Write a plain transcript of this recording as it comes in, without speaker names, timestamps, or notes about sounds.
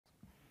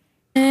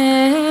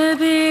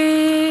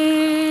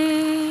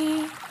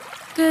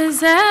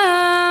'cause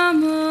I'm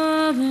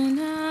moving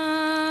on.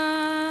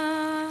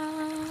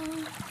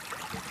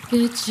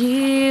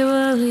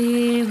 Kecil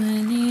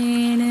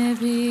ini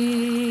nabi,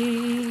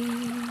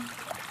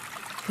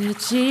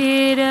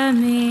 kecil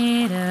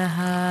mira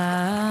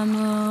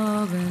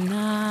hamu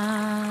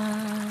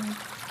benar.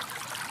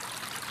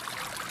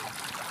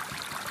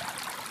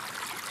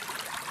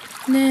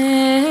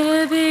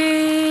 Nabi,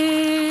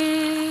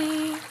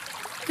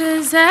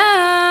 'cause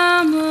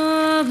I'm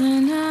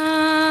moving on.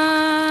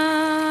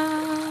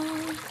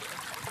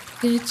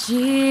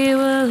 Kecil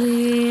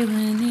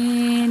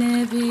ini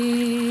nabi,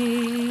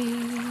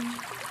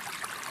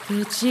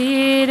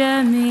 kecil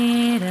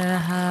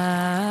mira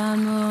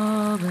hamu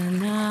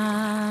benar.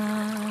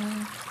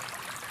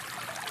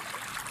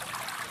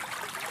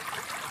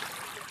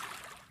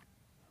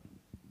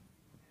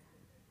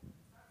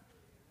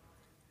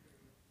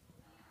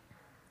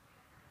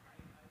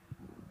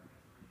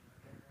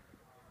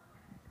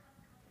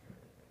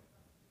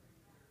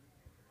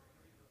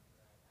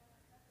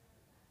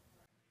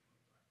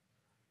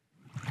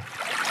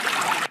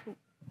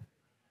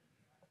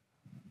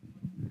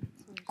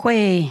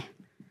 Kwe,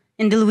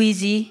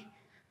 Indaluizi,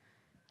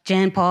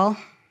 Jan Paul,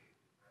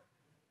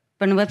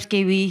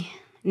 Penobscot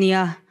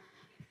Nia,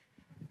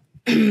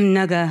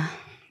 Naga,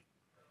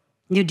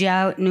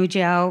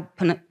 Nujao,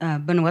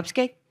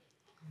 Penobscot.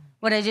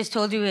 What I just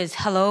told you is,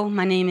 hello,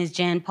 my name is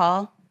Jan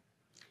Paul.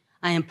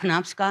 I am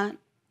Penobscot,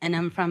 and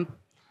I'm from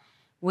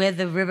where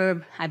the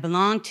river, I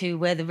belong to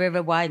where the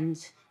river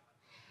widens.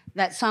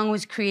 That song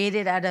was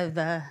created out of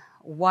the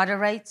water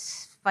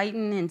rights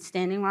fighting in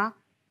Standing Rock.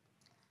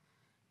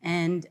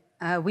 And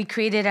we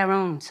created our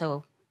own,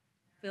 so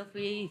feel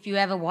free, if you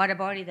have a water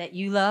body that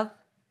you love,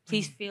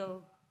 please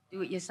do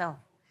it yourself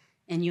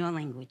in your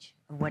language,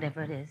 or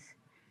whatever it is.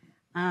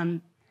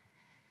 And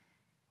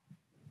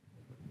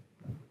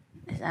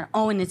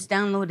it's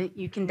downloaded,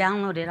 you can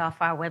download it off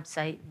our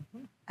website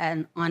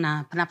and on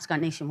our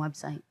Penobscot Nation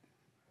website.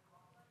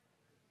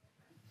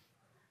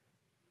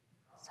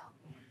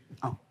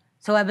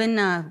 So I've been,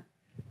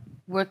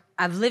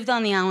 I've lived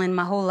on the island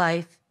my whole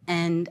life,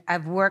 and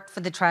I've worked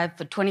for the tribe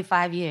for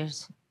 25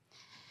 years.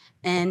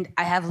 And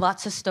I have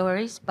lots of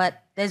stories,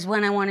 but there's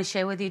one I want to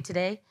share with you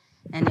today,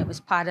 and it was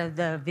part of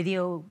the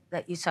video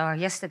that you saw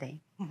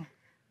yesterday.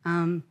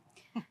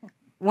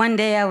 One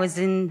day I was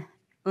in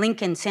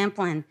Lincoln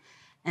sampling,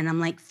 and I'm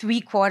like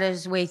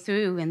 3/4 way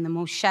through in the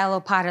most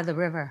shallow part of the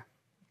river.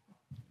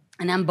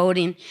 And I'm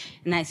boating,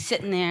 and I'm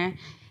sitting there,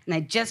 and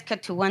I just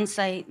got to one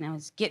site, and I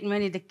was getting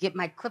ready to get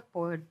my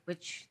clipboard,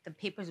 which the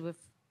papers were,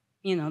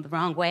 the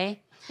wrong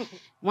way.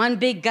 One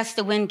big gust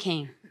of wind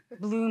came,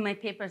 blew my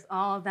papers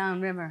all down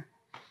river,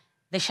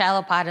 the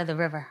shallow part of the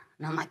river.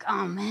 And I'm like,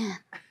 oh man.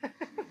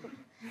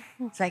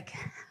 It's like,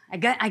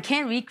 I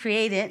can't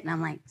recreate it. And I'm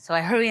like, so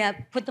I hurry up,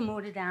 put the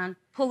motor down,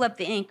 pull up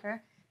the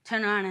anchor,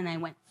 turn on, and I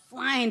went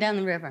flying down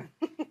the river.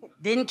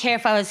 Didn't care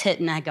if I was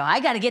hitting. I go, I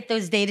got to get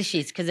those data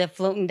sheets because they're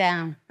floating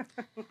down.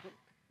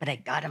 But I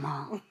got them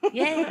all.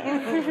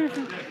 Yay.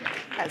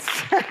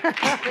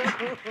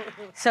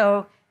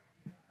 So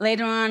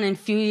later on, and a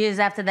few years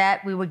after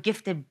that, we were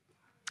gifted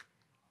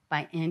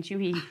by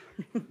Angie.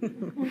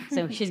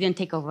 So she's going to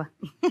take over.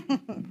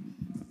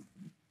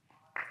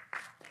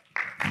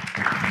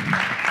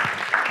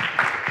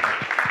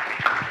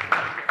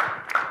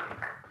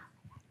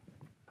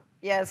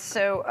 Yes,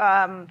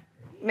 so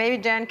maybe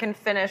Jen can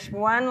finish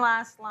one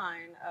last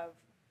line of,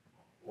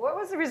 what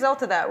was the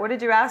result of that? What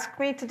did you ask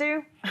me to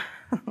do?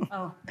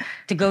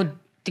 To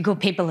go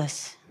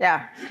paperless.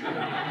 Yeah.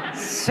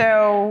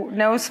 So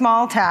no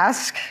small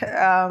task.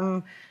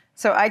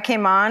 So I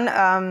came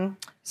on.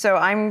 So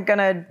I'm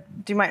gonna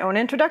do my own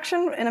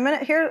introduction in a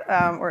minute here,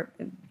 or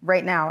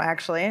right now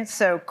actually.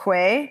 So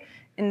Kwe,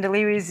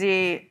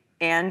 Indaliwizi,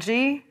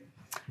 Angie,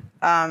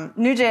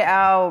 Nuje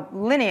Au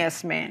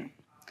Linnaeus Main.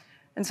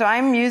 And so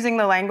I'm using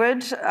the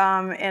language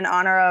in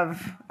honor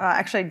of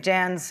actually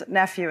Jan's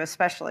nephew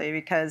especially,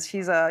 because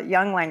he's a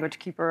young language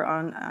keeper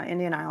on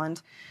Indian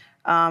Island.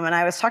 And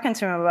I was talking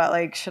to him about,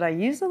 like, should I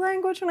use the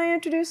language when I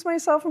introduce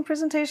myself in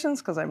presentations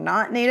because I'm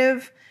not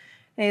native?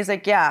 And he's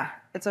like, yeah,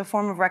 it's a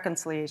form of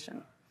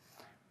reconciliation.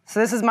 So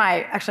this is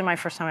actually my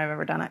first time I've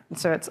ever done it. And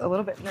so it's a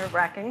little bit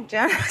nerve-wracking,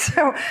 Jen.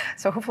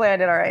 So hopefully I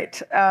did all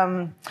right.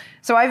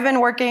 So I've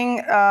been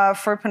working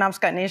for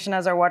Penobscot Nation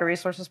as our water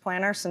resources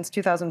planner since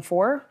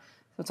 2004.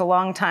 So it's a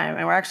long time.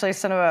 And we're actually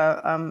sort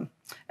of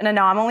an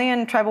anomaly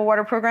in tribal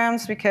water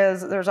programs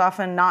because there's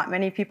often not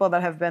many people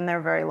that have been there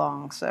very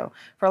long. So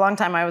for a long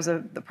time, I was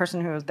the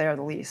person who was there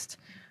the least.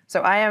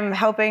 So I am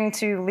helping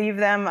to leave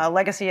them a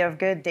legacy of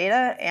good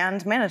data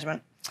and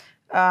management.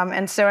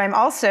 And so I'm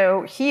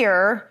also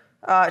here,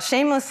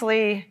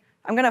 shamelessly,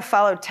 I'm going to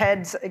follow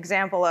Ted's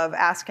example of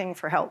asking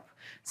for help.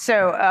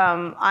 So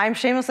I'm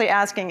shamelessly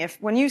asking if,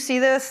 when you see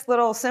this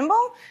little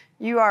symbol,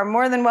 you are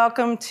more than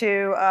welcome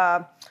to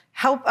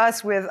help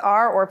us with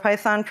R or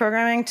Python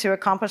programming to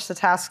accomplish the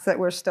tasks that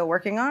we're still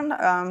working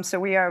on.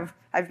 So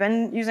I've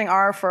been using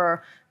R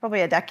for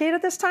probably a decade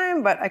at this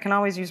time, but I can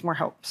always use more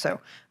help. So,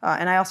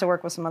 and I also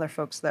work with some other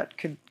folks that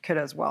could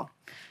as well.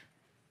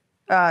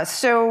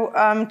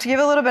 To give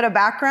a little bit of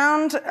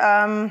background,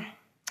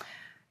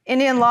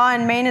 Indian law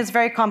in Maine is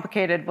very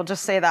complicated, we'll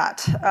just say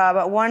that.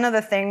 But one of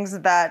the things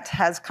that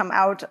has come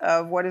out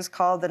of what is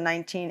called the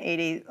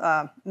 1980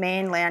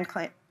 Maine Land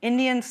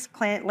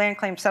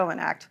Claim Settlement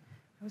Act,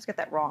 I always get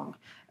that wrong.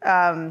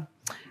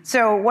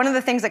 So one of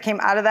the things that came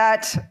out of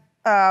that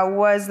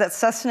was that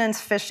sustenance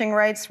fishing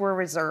rights were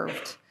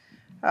reserved.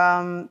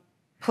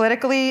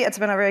 Politically, it's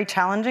been a very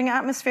challenging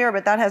atmosphere,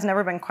 but that has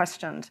never been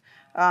questioned.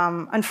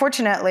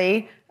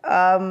 Unfortunately,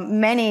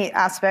 many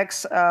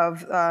aspects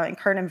of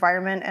current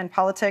environment and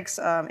politics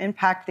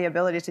impact the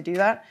ability to do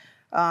that.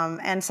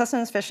 And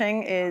sustenance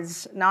fishing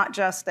is not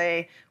just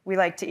we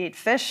like to eat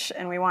fish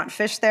and we want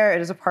fish there. It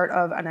is a part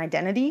of an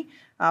identity.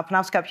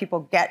 Penobscot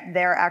people get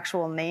their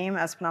actual name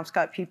as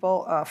Penobscot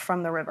people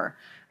from the river.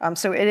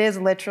 So it is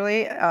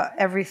literally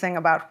everything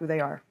about who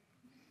they are.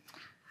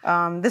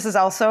 This is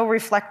also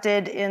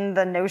reflected in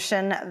the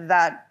notion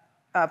that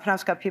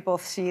Penobscot people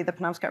see the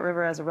Penobscot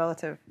River as a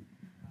relative,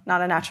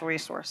 not a natural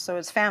resource. So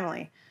it's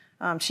family.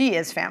 She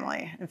is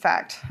family, in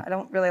fact. I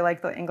don't really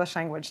like the English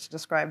language to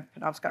describe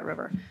Penobscot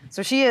River.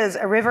 So she is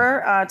a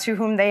river to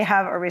whom they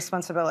have a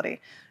responsibility.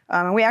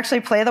 And we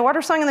actually play the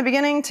water song in the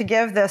beginning to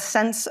give the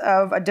sense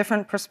of a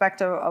different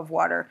perspective of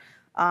water.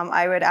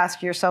 I would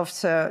ask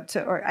yourself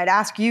or I'd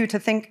ask you to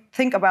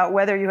think about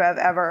whether you have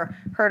ever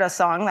heard a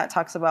song that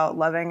talks about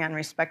loving and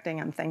respecting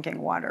and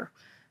thanking water.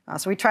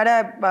 So we try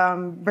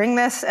to bring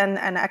this and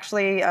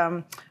actually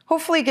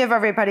hopefully give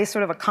everybody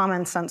sort of a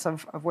common sense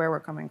of where we're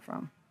coming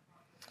from.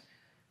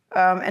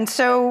 And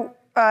so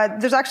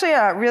there's actually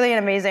a really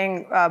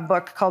amazing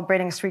book called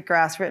Braiding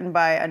Sweetgrass written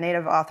by a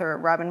native author,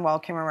 Robin Wall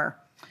Kimmerer.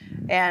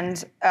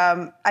 And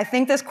I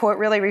think this quote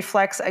really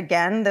reflects,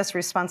 again, this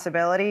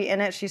responsibility in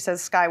it. She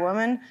says, "Sky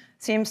Woman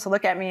seems to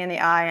look at me in the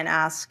eye and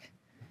ask,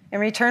 in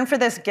return for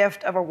this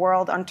gift of a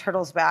world on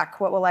turtle's back,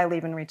 what will I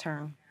leave in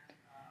return?"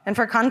 And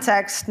for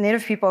context,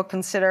 Native people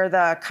consider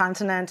the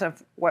continent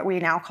of what we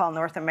now call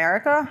North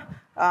America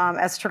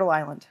as Turtle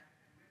Island.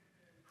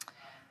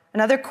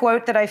 Another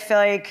quote that I feel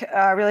like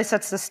really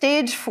sets the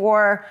stage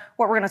for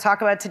what we're going to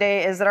talk about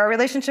today is that our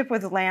relationship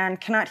with the land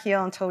cannot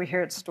heal until we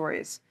hear its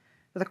stories.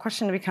 But the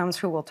question becomes,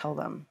 who will tell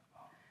them?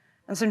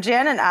 And so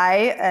Jan and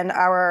I and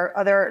our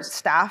other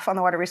staff on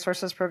the Water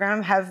Resources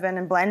Program have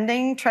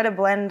been try to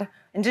blend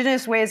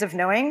Indigenous ways of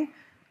knowing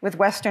with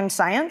Western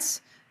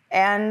science.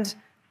 And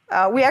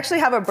we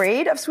actually have a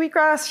braid of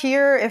sweetgrass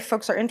here. If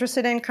folks are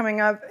interested in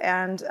coming up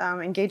and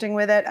engaging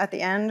with it at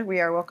the end, we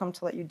are welcome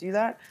to let you do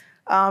that.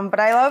 But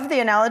I love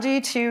the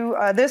analogy to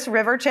this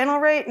river channel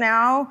right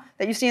now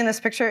that you see in this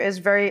picture is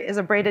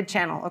a braided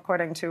channel,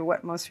 according to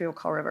what most people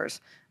call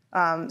rivers.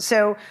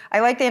 So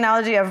I like the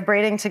analogy of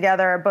braiding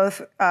together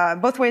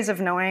both ways of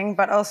knowing,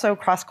 but also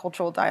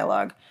cross-cultural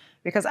dialogue,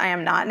 because I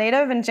am not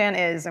Native and Jan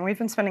is, and we've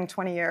been spending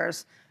 20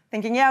 years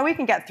thinking, yeah, we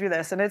can get through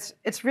this, and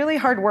it's really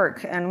hard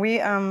work, and we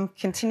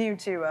continue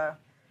to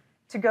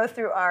go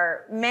through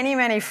our many,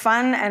 many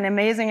fun and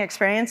amazing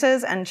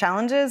experiences and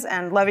challenges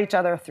and love each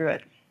other through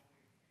it.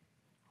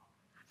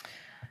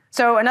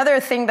 So another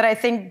thing that I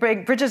think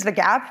bridges the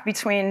gap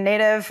between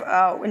Native,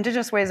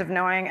 Indigenous ways of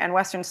knowing and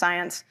Western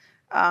science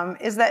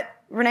is that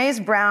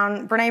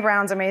Brene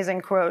Brown's amazing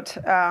quote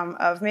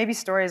of maybe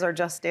stories are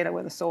just data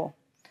with a soul.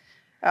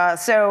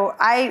 So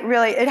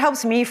it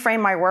helps me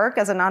frame my work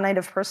as a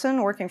non-Native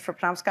person working for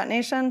Penobscot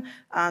Nation.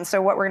 So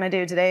what we're going to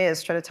do today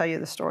is try to tell you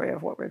the story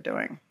of what we're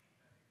doing.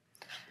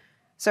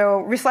 So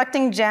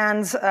reflecting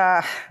Jan's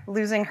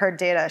losing her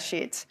data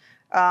sheets.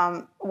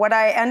 What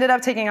I ended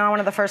up taking on, one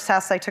of the first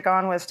tasks I took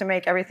on was to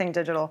make everything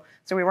digital,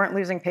 so we weren't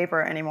losing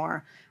paper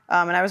anymore.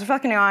 And I was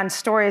reflecting on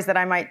stories that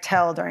I might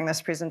tell during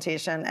this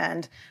presentation,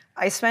 and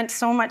I spent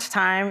so much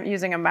time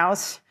using a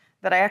mouse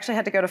that I actually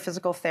had to go to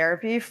physical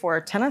therapy for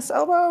a tennis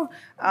elbow.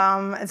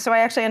 And so I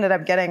actually ended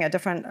up getting a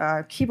different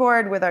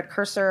keyboard with a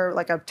cursor,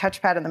 like a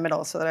touchpad in the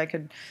middle, so that I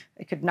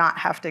could not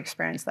have to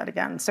experience that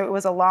again. So it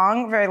was a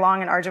very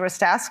long and arduous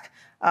task.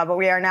 But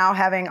we are now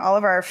having all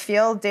of our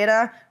field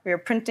data. We are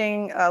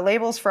printing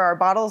labels for our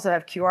bottles that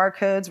have QR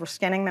codes. We're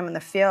scanning them in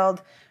the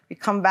field. We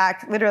come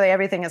back, literally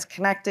everything is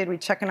connected. We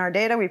check in our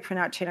data. We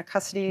print out chain of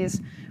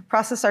custodies,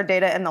 process our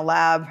data in the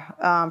lab,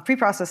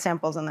 pre-process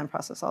samples, and then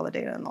process all the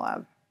data in the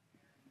lab.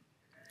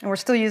 And we're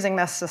still using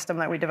this system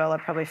that we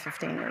developed probably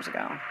 15 years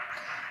ago.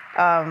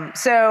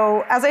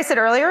 So as I said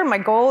earlier, my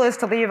goal is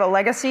to leave a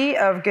legacy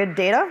of good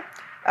data.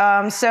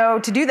 So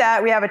to do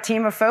that, we have a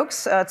team of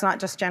folks. It's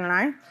not just Jen and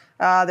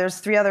I. There's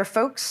 3 other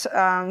folks.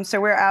 So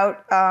we're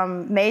out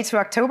May to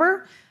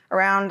October,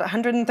 around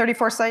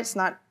 134 sites,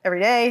 not every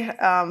day,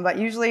 but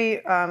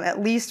usually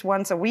at least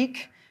once a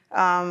week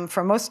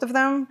for most of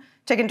them,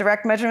 taking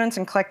direct measurements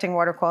and collecting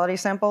water quality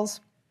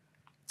samples.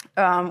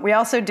 We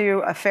also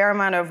do a fair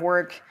amount of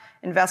work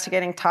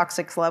investigating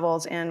toxic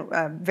levels in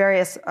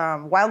various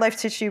wildlife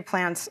tissue,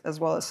 plants, as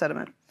well as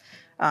sediment.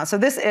 So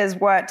this is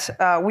what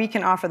we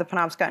can offer the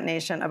Penobscot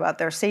Nation about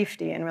their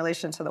safety in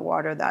relation to the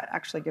water that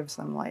actually gives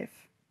them life.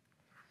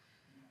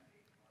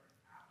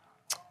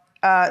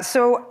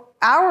 So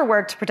our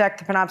work to protect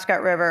the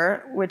Penobscot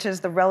River, which is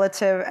the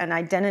relative and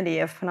identity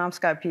of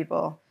Penobscot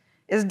people,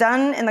 is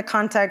done in the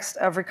context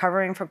of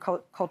recovering from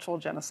cultural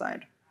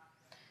genocide.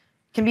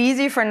 It can be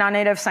easy for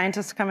non-native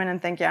scientists to come in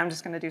and think, yeah, I'm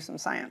just going to do some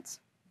science.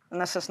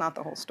 And that's just not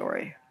the whole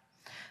story.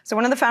 So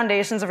one of the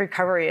foundations of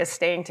recovery is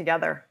staying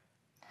together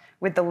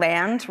with the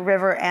land,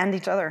 river, and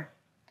each other.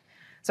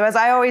 So as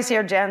I always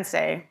hear Jen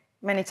say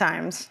many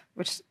times,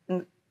 which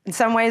in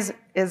some ways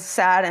is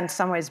sad and in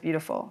some ways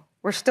beautiful,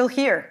 we're still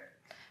here,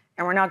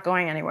 and we're not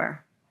going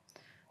anywhere.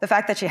 The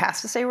fact that she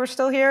has to say we're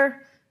still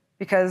here,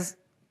 because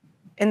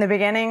in the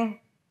beginning,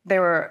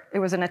 it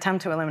was an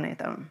attempt to eliminate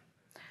them.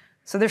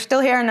 So they're still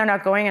here and they're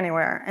not going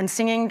anywhere. And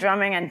singing,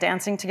 drumming, and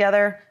dancing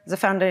together is a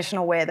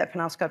foundational way that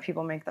Penobscot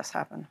people make this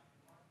happen.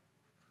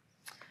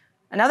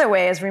 Another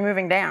way is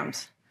removing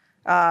dams.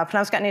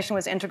 Penobscot Nation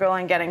was integral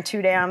in getting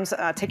 2 dams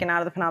taken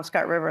out of the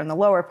Penobscot River in the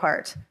lower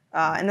part.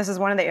 And this is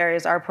one of the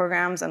areas our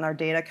programs and our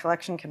data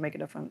collection can make a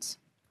difference.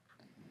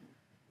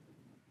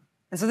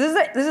 And so this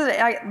is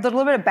a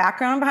little bit of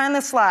background behind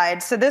this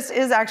slide. So this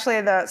is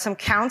actually some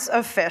counts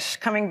of fish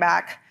coming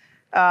back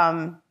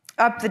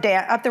up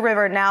the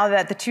river now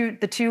that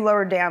the two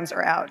lower dams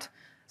are out.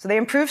 So they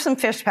improved some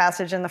fish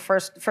passage in the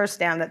first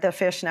dam that the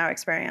fish now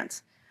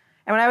experience.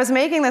 And when I was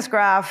making this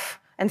graph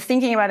and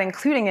thinking about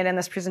including it in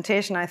this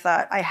presentation, I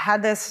thought I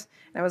had this,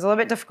 and it was a little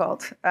bit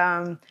difficult,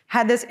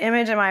 had this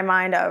image in my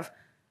mind of,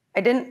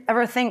 I didn't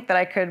ever think that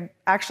I could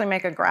actually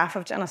make a graph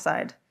of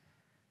genocide.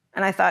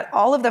 And I thought,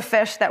 all of the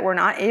fish that were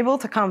not able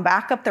to come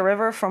back up the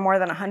river for more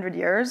than 100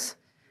 years,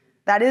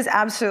 that is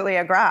absolutely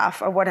a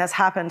graph of what has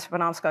happened to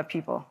Penobscot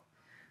people.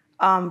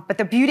 But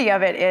the beauty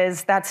of it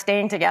is that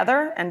staying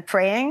together and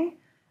praying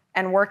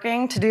and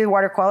working to do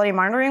water quality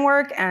monitoring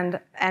work and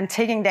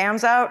taking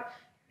dams out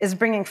is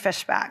bringing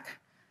fish back.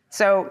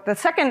 So the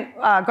second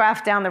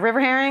graph down, the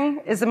river herring,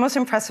 is the most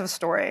impressive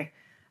story.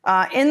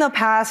 In the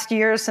past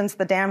years since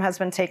the dam has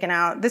been taken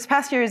out, this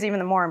past year is even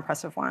the more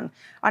impressive one.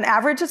 On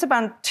average, it's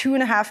about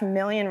 2.5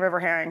 million river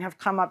herring have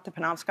come up the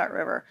Penobscot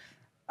River,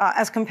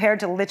 as compared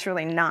to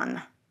literally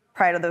none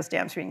prior to those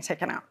dams being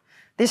taken out.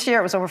 This year,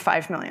 it was over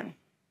 5 million.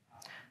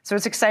 So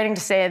it's exciting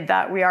to say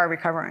that we are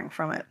recovering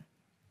from it.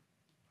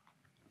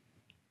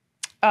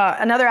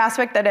 Another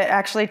aspect that it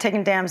actually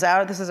taken dams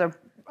out, this is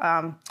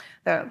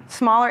the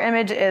smaller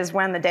image is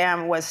when the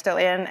dam was still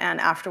in and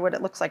after what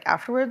it looks like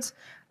afterwards.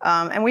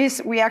 And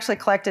we actually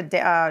collected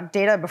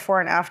data before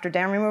and after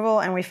dam removal,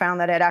 and we found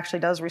that it actually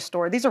does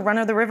restore. These are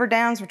run-of-the-river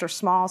dams, which are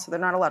small, so they're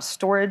not a lot of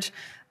storage,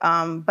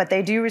 but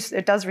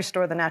it does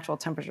restore the natural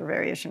temperature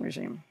variation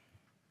regime.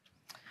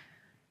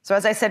 So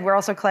as I said, we're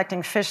also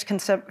collecting fish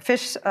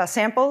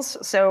samples.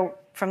 So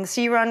from the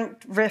sea run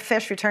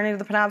fish returning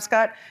to the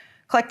Penobscot,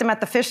 collect them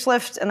at the fish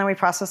lift, and then we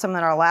process them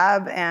in our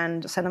lab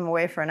and send them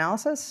away for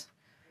analysis.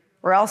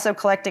 We're also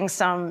collecting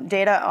some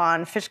data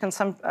on fish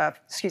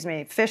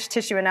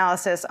tissue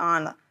analysis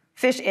on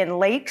fish in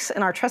lakes,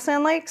 in our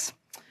trustland lakes.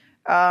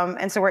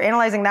 And so we're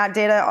analyzing that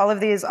data. All of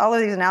these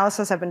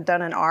analyses have been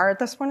done in R at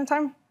this point in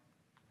time.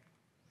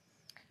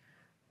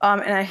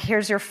 And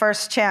here's your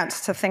first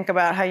chance to think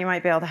about how you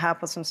might be able to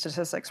help with some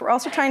statistics. We're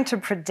also trying to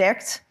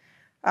predict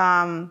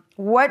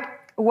what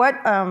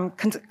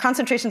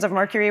concentrations of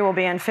mercury will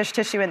be in fish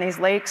tissue in these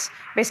lakes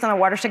based on the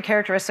watershed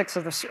characteristics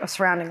of the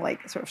surrounding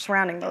lake, sort of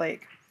surrounding the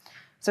lake.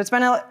 So it's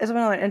been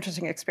an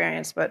interesting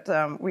experience, but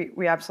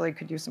we absolutely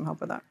could use some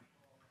help with that.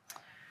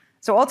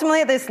 So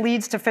ultimately, this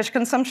leads to fish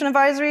consumption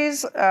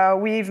advisories.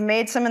 We've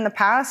made some in the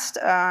past,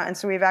 and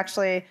so we've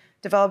actually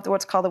developed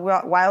what's called the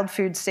Wild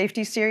Food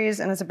Safety Series,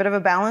 and it's a bit of a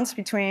balance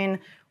between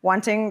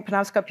wanting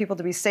Penobscot people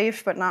to be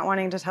safe, but not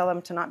wanting to tell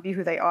them to not be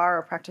who they are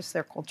or practice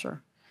their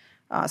culture.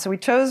 So we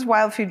chose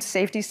Wild Food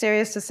Safety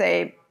Series to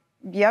say,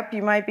 yep,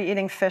 you might be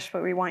eating fish,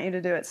 but we want you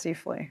to do it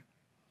safely.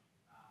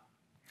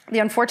 The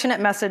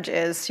unfortunate message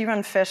is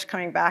sea-run fish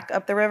coming back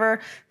up the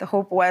river. The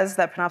hope was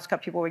that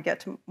Penobscot people would get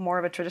to more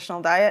of a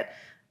traditional diet.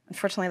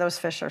 Unfortunately, those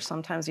fish are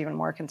sometimes even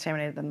more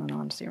contaminated than the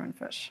non-sea-run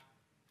fish.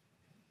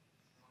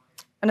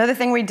 Another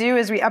thing we do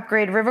is we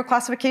upgrade river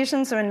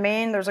classification. So in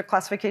Maine, there's a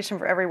classification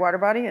for every water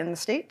body in the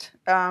state.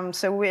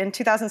 So in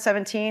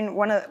 2017,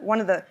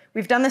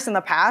 we've done this in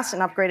the past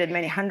and upgraded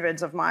many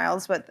hundreds of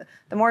miles, but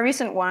the more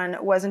recent one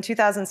was in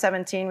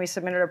 2017, we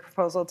submitted a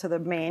proposal to the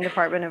Maine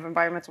Department of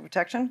Environmental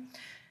Protection.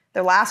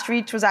 The last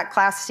reach was at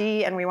Class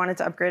C, and we wanted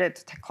to upgrade it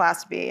to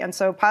Class B. And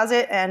so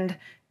Posit and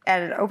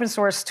open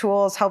source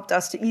tools helped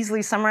us to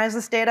easily summarize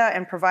this data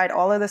and provide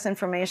all of this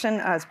information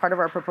as part of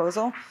our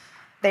proposal.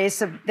 They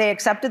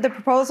accepted the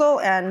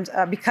proposal, and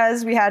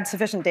because we had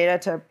sufficient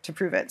data to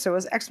prove it. So it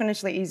was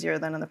exponentially easier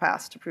than in the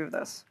past to prove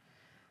this.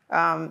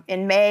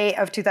 In May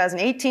of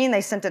 2018,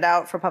 they sent it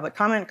out for public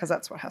comment, because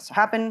that's what has to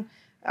happen.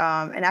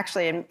 And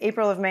actually, in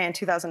April of May in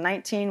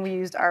 2019, we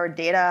used our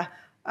data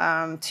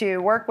to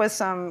work with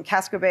some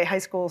Casco Bay High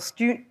School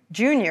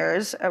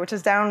juniors, which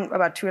is down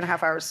about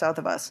 2.5 hours south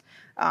of us,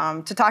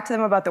 to talk to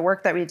them about the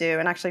work that we do.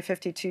 And actually,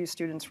 52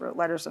 students wrote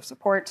letters of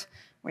support.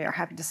 We are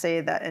happy to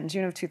say that in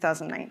June of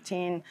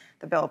 2019,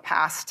 the bill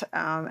passed,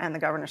 and the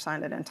governor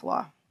signed it into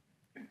law.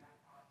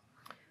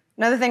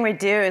 Another thing we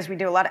do is we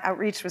do a lot of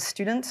outreach with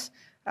students.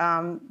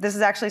 This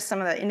is actually some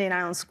of the Indian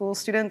Island School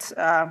students.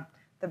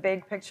 The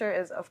big picture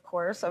is, of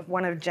course, of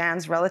one of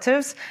Jan's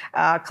relatives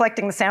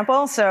collecting the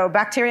sample. So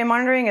bacteria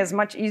monitoring is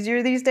much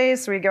easier these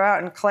days. So we go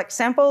out and collect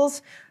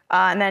samples.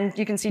 And then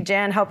you can see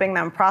Jan helping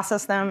them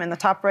process them in the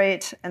top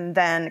right, and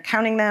then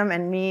counting them,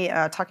 and me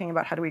talking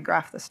about how do we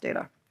graph this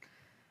data.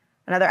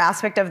 Another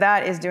aspect of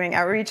that is doing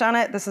outreach on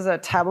it. This is a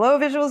Tableau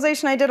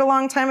visualization I did a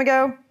long time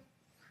ago.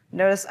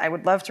 Notice I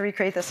would love to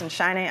recreate this in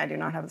Shiny. I do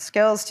not have the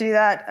skills to do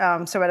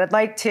that. So what I'd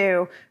like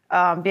to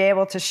be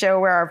able to show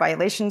where our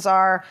violations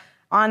are.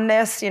 On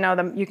this,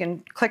 you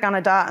can click on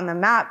a dot on the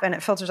map, and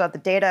it filters out the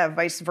data,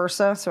 vice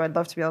versa. So I'd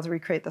love to be able to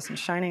recreate this in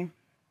Shiny.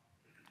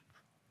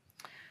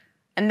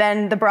 And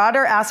then the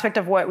broader aspect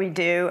of what we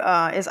do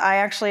is I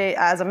actually,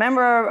 as a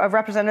member of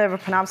representative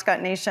of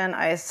Penobscot Nation,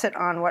 I sit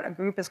on what a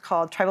group is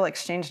called Tribal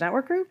Exchange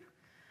Network Group.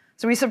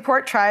 So we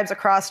support tribes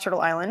across Turtle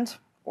Island,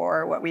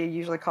 or what we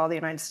usually call the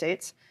United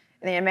States,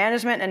 in the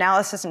management,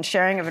 analysis, and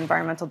sharing of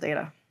environmental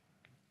data.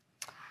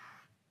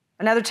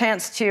 Another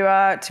chance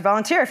to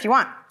volunteer if you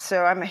want.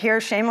 So I'm here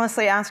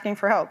shamelessly asking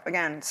for help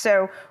again.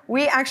 So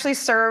we actually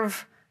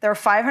serve, there are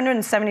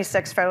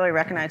 576 federally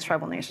recognized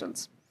tribal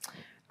nations.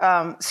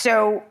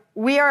 So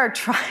we are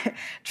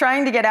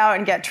trying to get out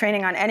and get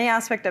training on any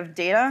aspect of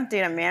data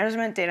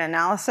management, data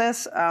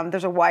analysis.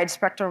 There's a wide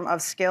spectrum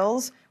of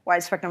skills,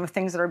 wide spectrum of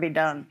things that are being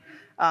done.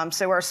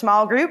 So we're a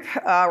small group.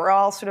 We're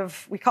all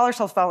we call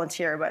ourselves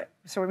volunteer, but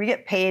so we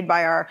get paid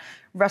by our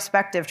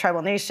respective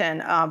tribal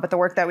nation, but the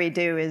work that we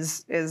do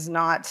is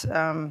not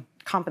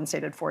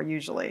compensated for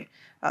usually.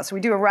 So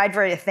we do a wide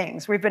variety of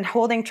things. We've been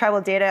holding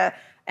Tribal Data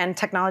and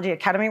Technology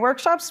Academy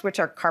workshops, which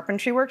are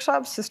carpentry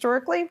workshops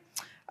historically.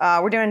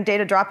 We're doing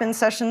data drop-in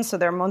sessions, so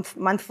they're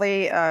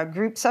monthly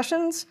group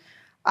sessions.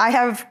 I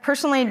have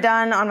personally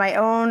done on my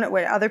own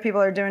what other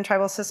people are doing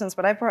tribal assistance,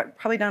 but I've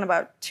probably done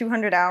about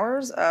 200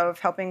 hours of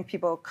helping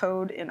people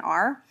code in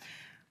R.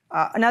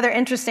 Another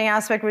interesting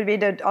aspect would be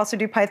to also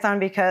do Python,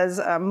 because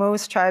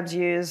most tribes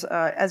use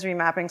Esri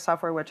mapping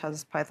software, which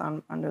has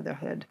Python under the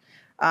hood.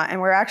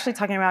 And we're actually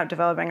talking about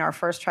developing our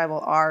first tribal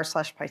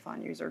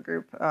R/Python user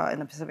group in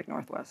the Pacific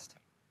Northwest.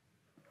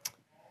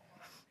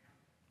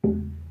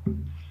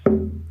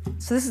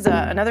 So this is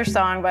another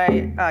song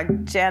by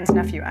Jan's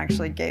nephew,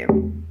 actually, Gabe.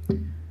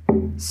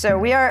 So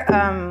we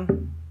are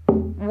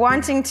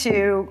wanting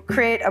to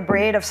create a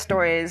braid of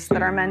stories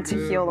that are meant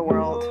to heal the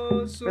world,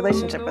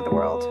 relationship with the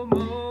world.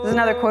 This is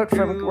another quote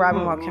from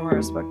Robin Wall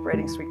Kimmerer's book,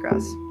 Braiding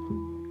Sweetgrass.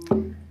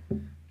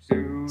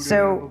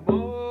 So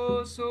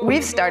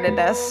we've started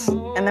this,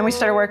 and then we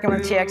started working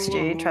with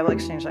TXG, Tribal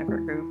Exchange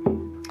Network Group.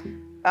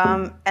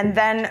 And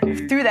then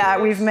through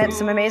that, we've met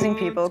some amazing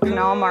people.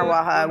 Kunal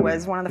Marwaha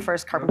was one of the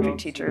first carpentry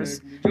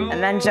teachers.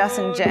 And then Jess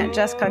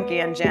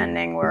Kunke and Jan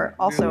Ning were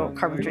also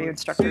carpentry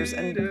instructors.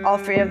 And all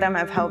three of them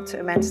have helped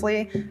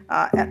immensely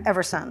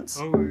ever since.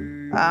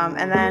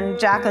 And then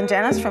Jacqueline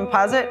Janis from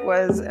Posit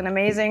was an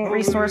amazing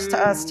resource to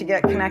us to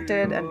get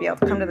connected and be able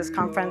to come to this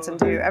conference and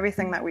do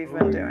everything that we've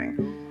been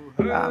doing.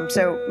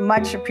 So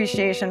much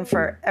appreciation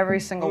for every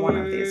single one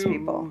of these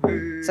people.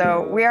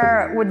 So we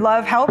would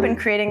love help in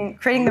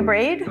creating the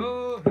braid,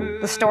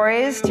 the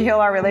stories to heal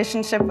our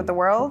relationship with the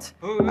world.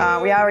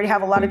 We already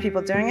have a lot of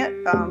people doing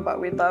it, but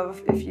we'd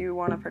love if you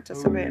want to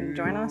participate and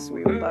join us.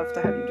 We would love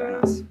to have you join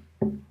us.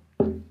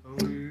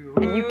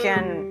 And you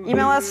can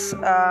email us.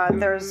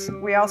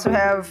 We also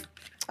have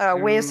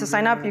ways to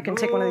sign up. You can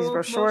take one of these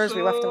brochures.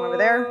 We left them over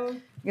there.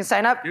 You can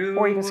sign up,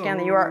 or you can scan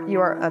the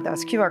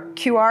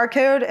QR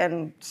code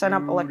and sign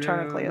up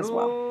electronically as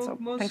well. So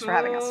thanks for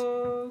having us.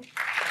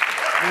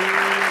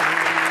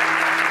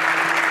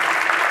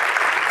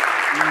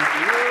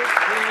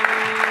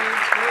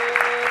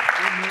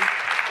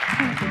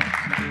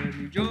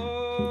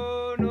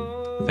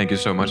 Thank you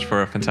so much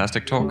for a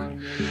fantastic talk.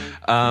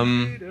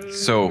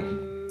 So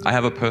I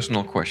have a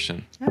personal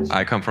question. Yes.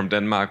 I come from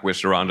Denmark. We're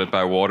surrounded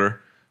by water.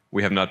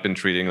 We have not been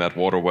treating that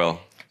water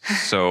well.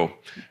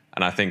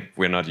 And I think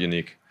we're not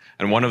unique.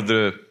 And one of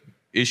the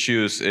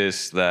issues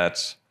is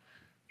that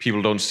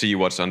people don't see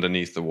what's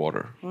underneath the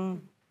water.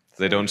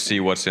 They don't see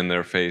what's in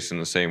their face in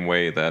the same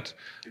way that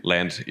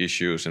land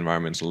issues,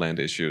 environmental land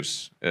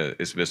issues,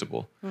 is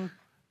visible.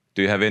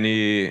 Do you have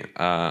any?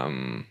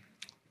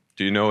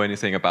 Do you know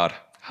anything about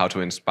how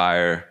to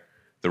inspire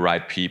the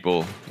right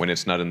people when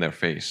it's not in their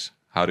face?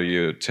 How do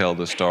you tell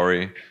the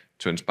story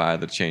to inspire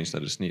the change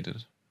that is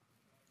needed?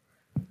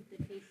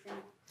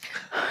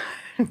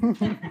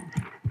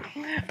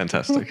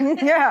 Fantastic.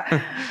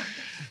 Yeah.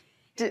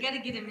 You got to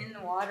get him in the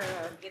water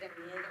or get him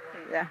near the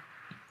water. Yeah.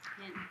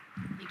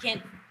 You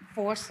can't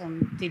force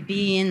them to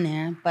be in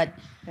there, but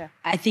yeah.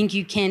 I think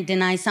you can't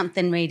deny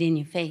something right in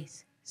your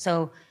face.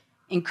 So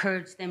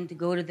encourage them to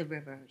go to the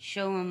river.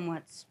 Show them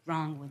what's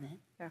wrong with it.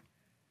 Yeah.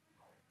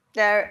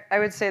 Yeah, I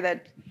would say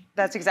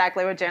that's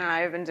exactly what Jan and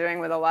I have been doing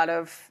with a lot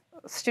of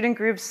student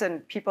groups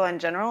and people in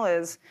general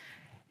is,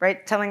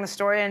 right, telling the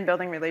story and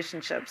building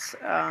relationships.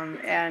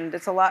 And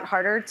it's a lot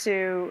harder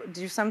to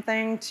do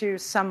something to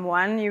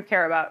someone you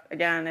care about,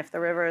 again, if the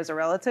river is a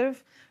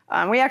relative,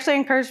 We actually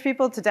encourage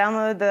people to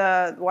download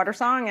the water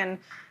song and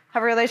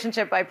have a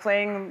relationship by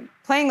playing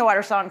the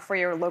water song for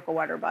your local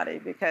water body,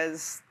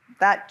 because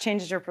that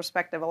changes your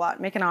perspective a lot.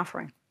 Make an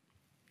offering.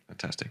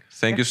 Fantastic.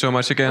 Thank you so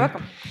much again. You're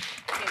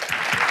welcome.